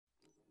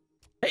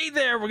Hey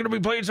there, we're going to be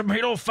playing some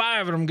Halo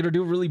 5, and I'm going to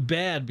do really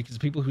bad because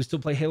people who still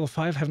play Halo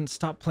 5 haven't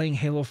stopped playing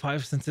Halo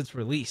 5 since its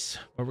release.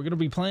 But we're going to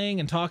be playing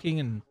and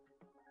talking and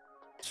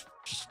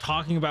just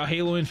talking about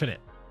Halo Infinite.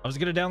 I was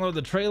going to download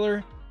the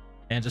trailer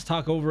and just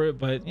talk over it,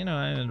 but, you know,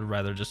 I'd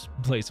rather just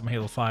play some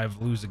Halo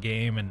 5, lose a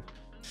game, and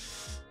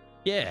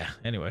yeah,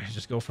 anyway,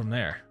 just go from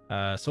there.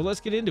 So let's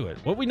get into it.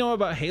 What we know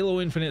about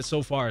Halo Infinite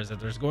so far is that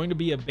there's going to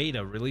be a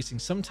beta releasing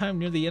sometime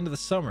near the end of the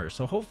summer,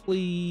 so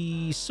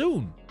hopefully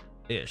soon.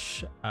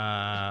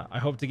 I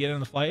hope to get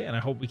in the fight, and I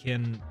hope we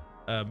can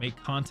make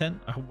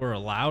content. I hope we're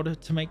allowed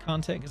to make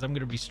content because I'm going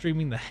to be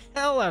streaming the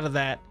hell out of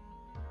that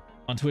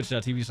on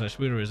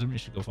twitch.tv/Wienerism. You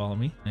should go follow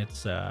me.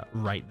 It's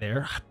right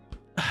there.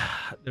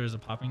 There's a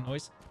popping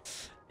noise.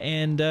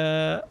 And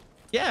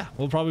yeah,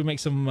 we'll probably make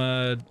some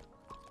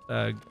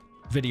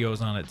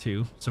videos on it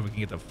too, so we can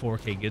get the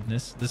 4K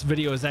goodness. This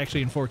video is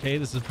actually in 4K.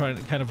 This is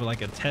probably kind of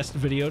like a test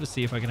video to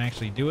see if I can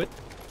actually do it.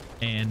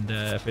 And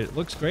if it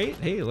looks great,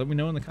 hey, let me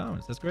know in the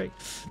comments. That's great.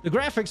 The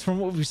graphics, from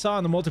what we saw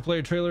in the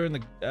multiplayer trailer, and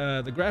the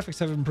graphics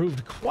have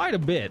improved quite a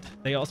bit.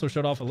 They also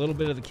showed off a little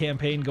bit of the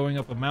campaign going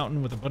up a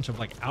mountain with a bunch of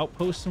like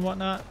outposts and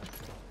whatnot.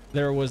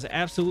 There was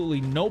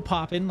absolutely no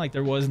pop-in like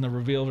there was in the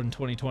reveal in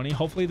 2020.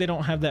 Hopefully they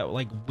don't have that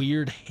like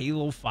weird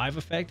Halo 5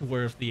 effect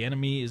where if the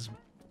enemy is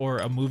or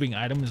a moving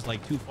item is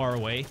like too far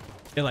away,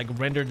 it like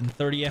rendered in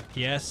 30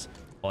 FPS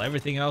while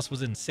everything else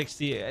was in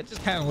 60. It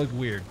just kind of looked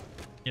weird,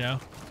 you know?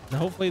 So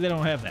hopefully they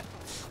don't have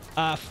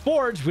that.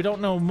 Forge, we don't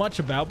know much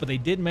about, but they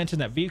did mention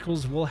that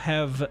vehicles will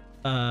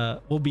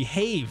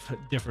behave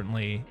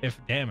differently if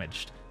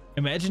damaged.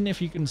 Imagine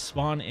if you can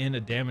spawn in a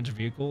damaged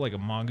vehicle like a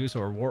Mongoose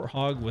or a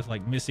Warthog with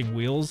like missing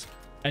wheels,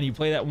 and you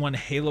play that one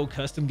Halo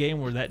custom game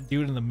where that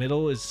dude in the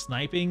middle is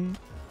sniping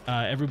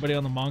everybody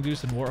on the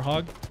Mongoose and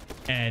Warthog,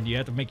 and you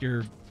have to make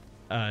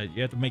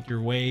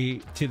your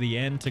way to the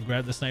end to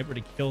grab the sniper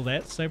to kill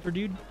that sniper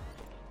dude.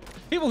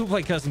 People who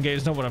play custom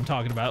games know what I'm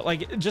talking about.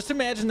 Like, just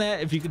imagine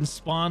that if you can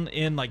spawn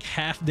in like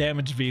half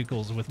damaged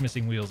vehicles with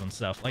missing wheels and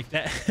stuff like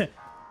that. It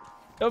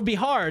would be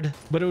hard,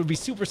 but it would be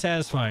super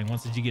satisfying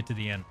once you get to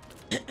the end.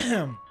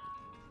 The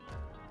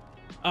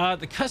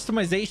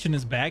customization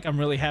is back. I'm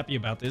really happy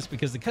about this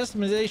because the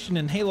customization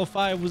in Halo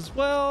 5 was,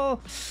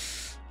 well,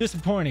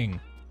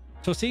 disappointing.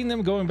 So seeing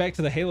them going back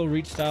to the Halo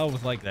Reach style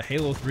with like the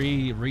Halo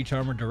 3 Reach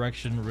armor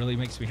direction really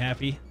makes me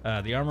happy.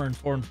 The armor in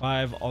 4 and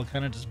 5 all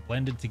kind of just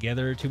blended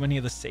together. Too many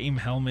of the same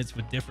helmets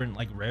with different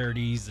like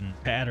rarities and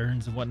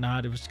patterns and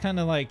whatnot. It was kind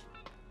of like,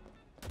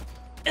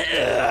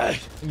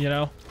 you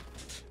know,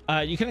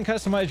 you couldn't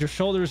customize your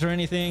shoulders or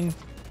anything.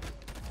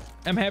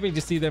 I'm happy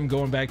to see them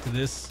going back to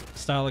this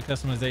style of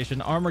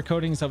customization. Armor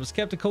coatings, I was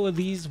skeptical of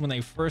these when they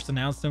first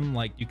announced them.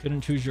 Like, you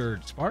couldn't choose your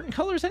Spartan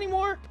colors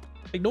anymore.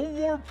 Like, no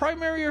more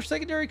primary or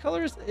secondary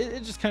colors. It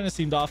just kind of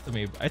seemed off to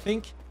me. I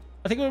think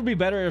it would be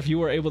better if you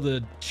were able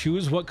to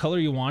choose what color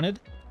you wanted,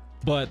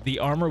 but the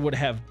armor would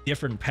have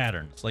different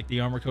patterns. Like, the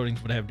armor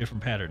coatings would have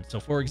different patterns. So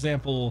for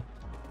example,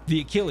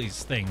 the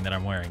Achilles thing that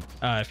I'm wearing,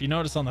 if you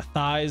notice on the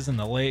thighs and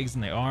the legs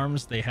and the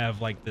arms, they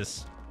have like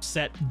this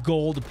set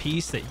gold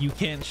piece that you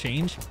can't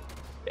change.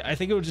 I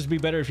think it would just be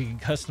better if you could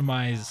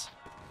customize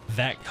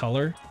that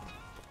color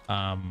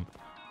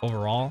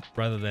overall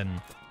rather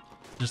than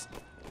just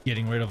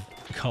getting rid of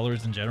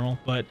colors in general.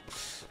 But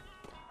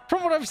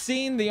from what I've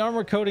seen, the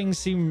armor coatings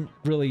seem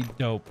really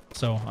dope,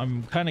 so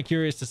I'm kind of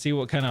curious to see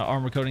what kind of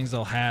armor coatings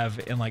they'll have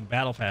in like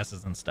battle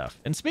passes and stuff.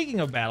 And speaking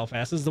of battle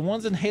passes, the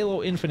ones in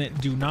Halo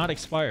Infinite do not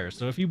expire,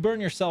 so if you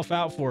burn yourself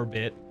out for a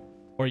bit,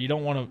 or you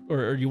don't want to,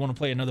 or you want to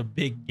play another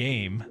big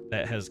game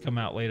that has come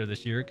out later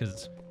this year,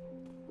 because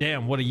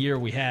damn, what a year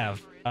we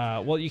have.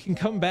 Well, you can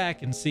come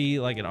back and see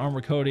like an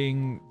armor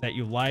coating that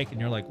you like,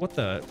 and you're like,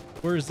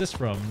 where is this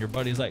from? And your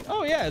buddy's like,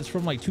 oh yeah, it's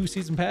from like 2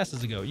 season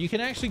passes ago. You can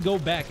actually go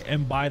back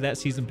and buy that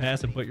season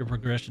pass and put your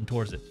progression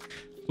towards it,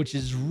 which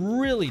is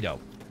really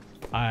dope.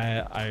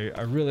 I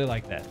really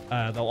like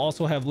that. They'll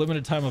also have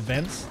limited time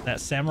events. That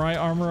samurai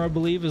armor, I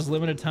believe, is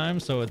limited time,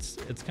 so it's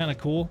kind of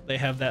cool. They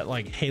have that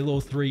like Halo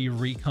 3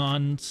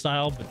 recon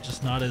style, but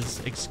just not as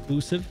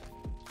exclusive.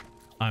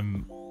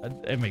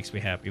 It makes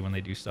me happy when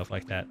they do stuff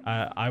like that.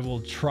 I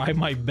will try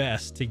my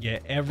best to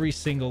get every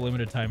single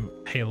limited time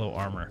Halo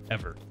armor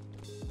ever,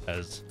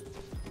 as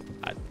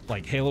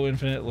like Halo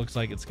Infinite looks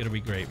like it's gonna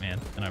be great, man,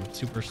 and I'm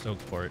super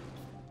stoked for it.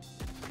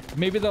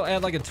 Maybe they'll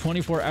add like a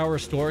 24-hour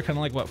store, kind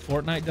of like what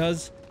Fortnite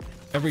does.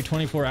 Every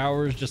 24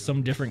 hours, just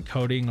some different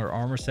coating or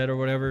armor set or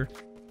whatever.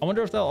 I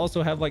wonder if they'll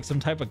also have like some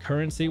type of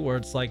currency where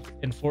it's like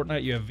in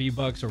Fortnite you have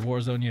V-Bucks, or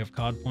Warzone you have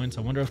COD points.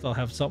 I wonder if they'll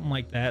have something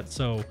like that,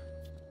 so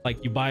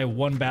like you buy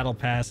one battle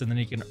pass and then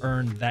you can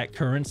earn that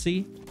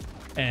currency,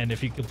 and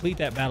if you complete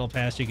that battle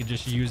pass you can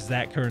just use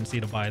that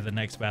currency to buy the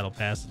next battle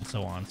pass and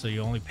so on, so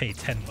you only pay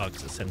 10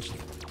 bucks essentially.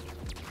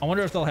 I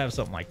wonder if they'll have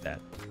something like that.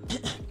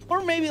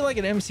 Or maybe like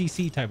an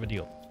MCC type of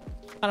deal.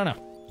 I don't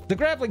know. The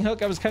grappling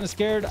hook, I was kind of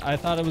scared. I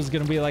thought it was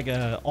going to be like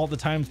a all the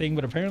time thing,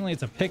 but apparently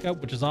it's a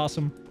pickup, which is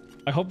awesome.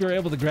 I hope you're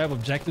able to grab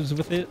objectives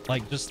with it.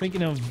 Like, just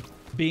thinking of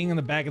being in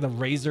the back of the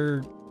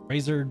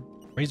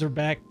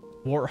Razorback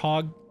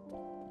Warthog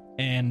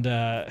and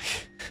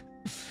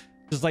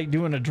just like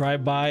doing a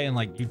drive-by and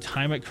like you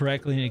time it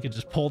correctly and you could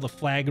just pull the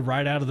flag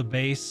right out of the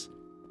base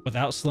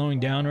without slowing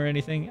down or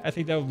anything. I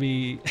think that would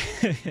be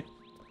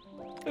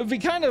it would be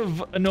kind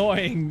of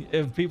annoying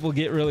if people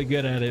get really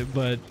good at it,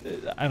 but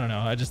I don't know.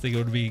 I just think it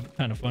would be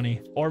kind of funny.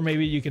 Or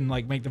maybe you can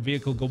like make the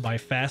vehicle go by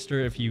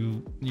faster if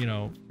you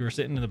know, you're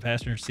sitting in the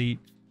passenger seat,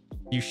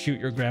 you shoot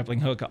your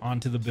grappling hook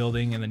onto the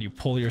building and then you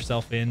pull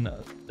yourself in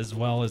as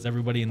well as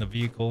everybody in the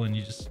vehicle and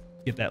you just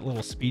get that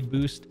little speed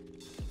boost.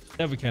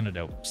 That'd be kind of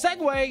dope.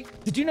 Segue!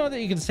 Did you know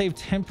that you can save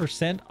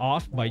 10%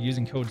 off by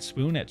using code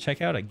SPOON at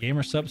checkout at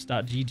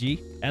gamersubs.gg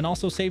and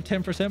also save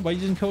 10% by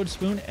using code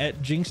SPOON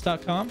at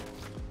jinx.com?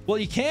 Well,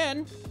 you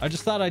can. I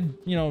just thought I'd,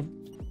 you know,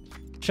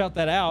 shout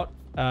that out.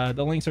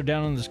 The links are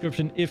down in the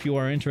description if you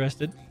are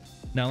interested.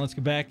 Now let's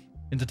get back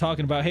into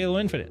talking about Halo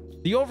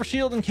Infinite. The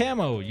overshield and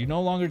camo, you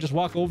no longer just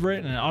walk over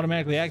it and it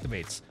automatically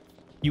activates.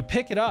 You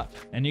pick it up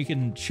and you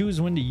can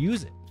choose when to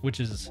use it, which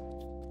is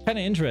kind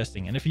of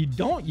interesting. And if you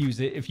don't use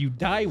it, if you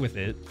die with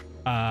it,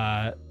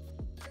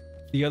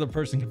 the other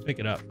person can pick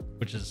it up,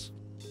 which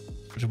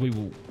will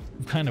be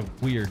kind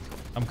of weird.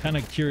 I'm kind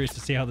of curious to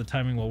see how the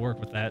timing will work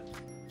with that.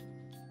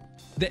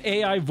 The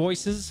AI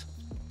voices,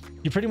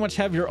 you pretty much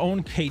have your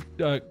own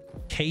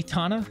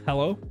Cortana.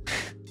 Hello,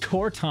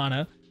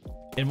 Cortana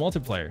in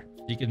multiplayer.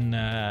 You can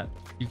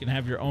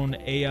have your own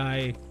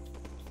AI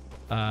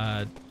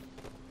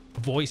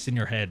voice in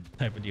your head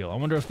type of deal. I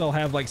wonder if they'll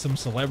have like some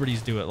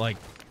celebrities do it, like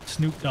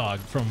Snoop Dogg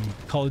from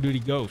Call of Duty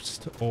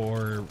Ghost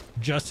or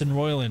Justin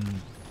Roiland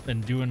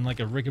and doing like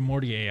a Rick and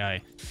Morty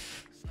AI,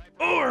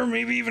 or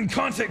maybe even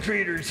content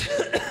creators.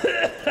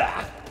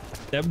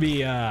 That'd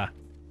be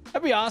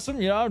awesome.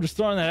 You know, I'm just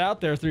throwing that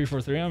out there.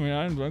 343. I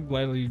mean, I'd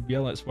gladly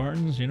yell at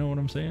Spartans. You know what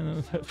I'm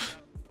saying?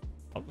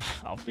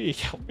 I'll be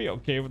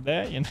okay with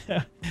that. You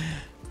know,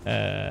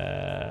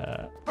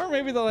 or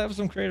maybe they'll have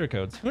some creator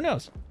codes. Who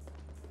knows?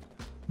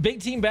 Big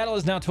Team Battle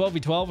is now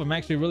 12v12. I'm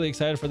actually really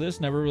excited for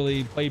this. Never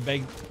really played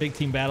Big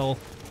Team Battle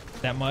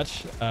that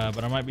much,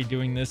 but I might be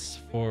doing this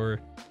for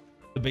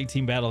the Big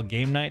Team Battle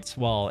game nights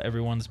while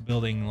everyone's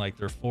building like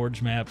their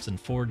Forge maps and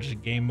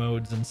Forge game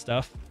modes and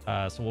stuff.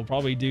 So we'll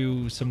probably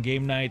do some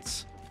game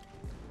nights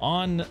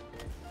on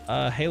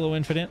Halo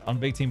Infinite on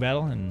Big Team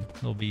Battle, and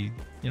it'll be,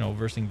 you know,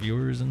 versing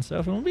viewers and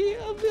stuff. It'll be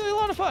a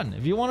lot of fun.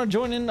 If you want to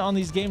join in on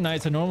these game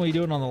nights, I normally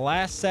do it on the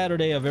last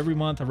Saturday of every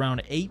month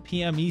around 8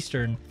 p.m.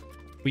 Eastern.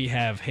 We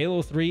have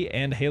Halo 3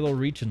 and Halo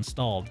Reach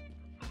installed.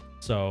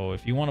 So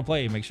if you want to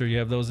play, make sure you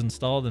have those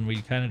installed, and we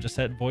kind of just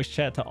set voice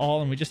chat to all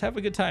and we just have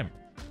a good time.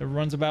 It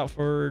runs about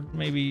for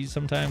maybe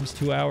sometimes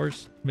 2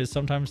 hours,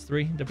 sometimes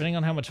 3, depending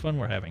on how much fun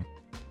we're having.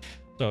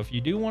 So if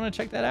you do want to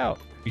check that out,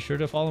 be sure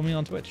to follow me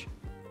on Twitch.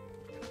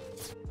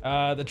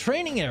 The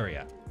training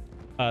area.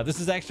 This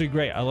is actually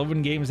great. I love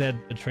when games add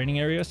a training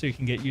area so you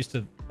can get used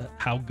to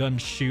how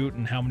guns shoot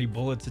and how many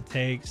bullets it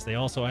takes. They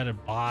also added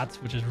bots,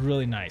 which is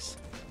really nice.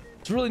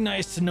 It's really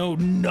nice to know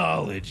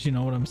knowledge, you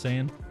know what I'm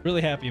saying?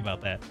 Really happy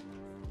about that.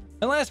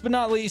 And last but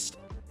not least,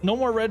 no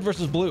more red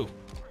versus blue.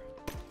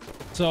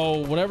 So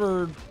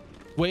whatever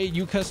way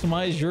you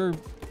customize your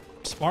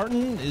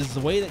Spartan is the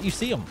way that you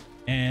see them.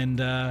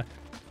 And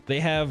they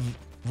have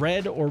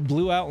red or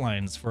blue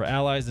outlines for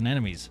allies and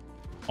enemies.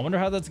 I wonder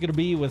how that's going to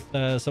be with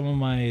some of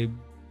my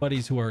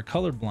buddies who are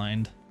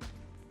colorblind.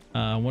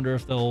 I wonder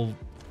if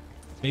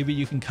maybe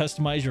you can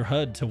customize your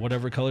HUD to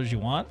whatever colors you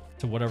want,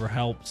 to whatever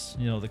helps,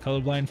 you know, the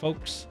colorblind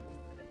folks.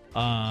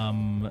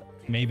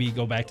 Maybe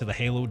go back to the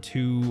Halo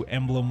 2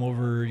 emblem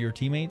over your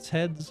teammates'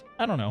 heads.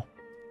 I don't know.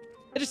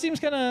 It just seems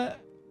kind of,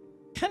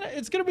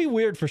 it's going to be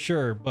weird for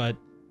sure, but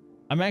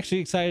I'm actually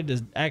excited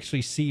to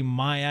actually see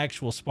my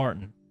actual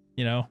Spartan,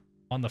 you know,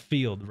 on the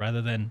field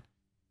rather than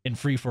in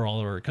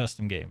free-for-all or a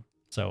custom game.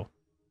 So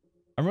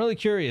I'm really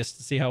curious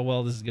to see how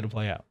well this is going to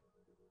play out.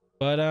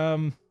 But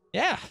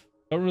yeah,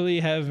 don't really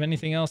have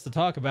anything else to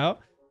talk about.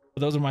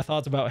 But those are my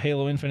thoughts about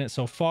Halo Infinite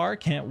so far.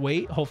 Can't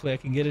wait. Hopefully I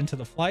can get into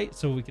the flight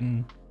so we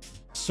can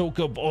soak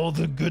up all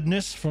the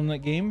goodness from that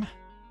game.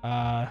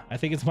 I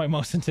think it's my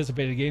most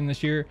anticipated game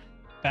this year.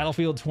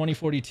 Battlefield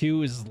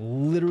 2042 is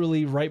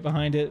literally right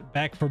behind it.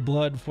 Back 4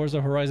 Blood,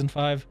 Forza Horizon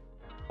 5.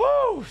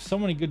 Woo! So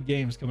many good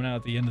games coming out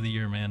at the end of the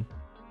year, man.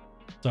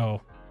 So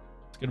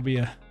it's gonna be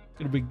a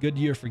good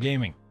year for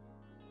gaming.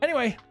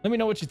 Anyway, let me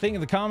know what you think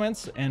in the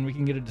comments and we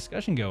can get a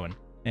discussion going.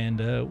 And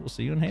we'll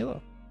see you in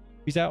Halo.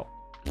 Peace out.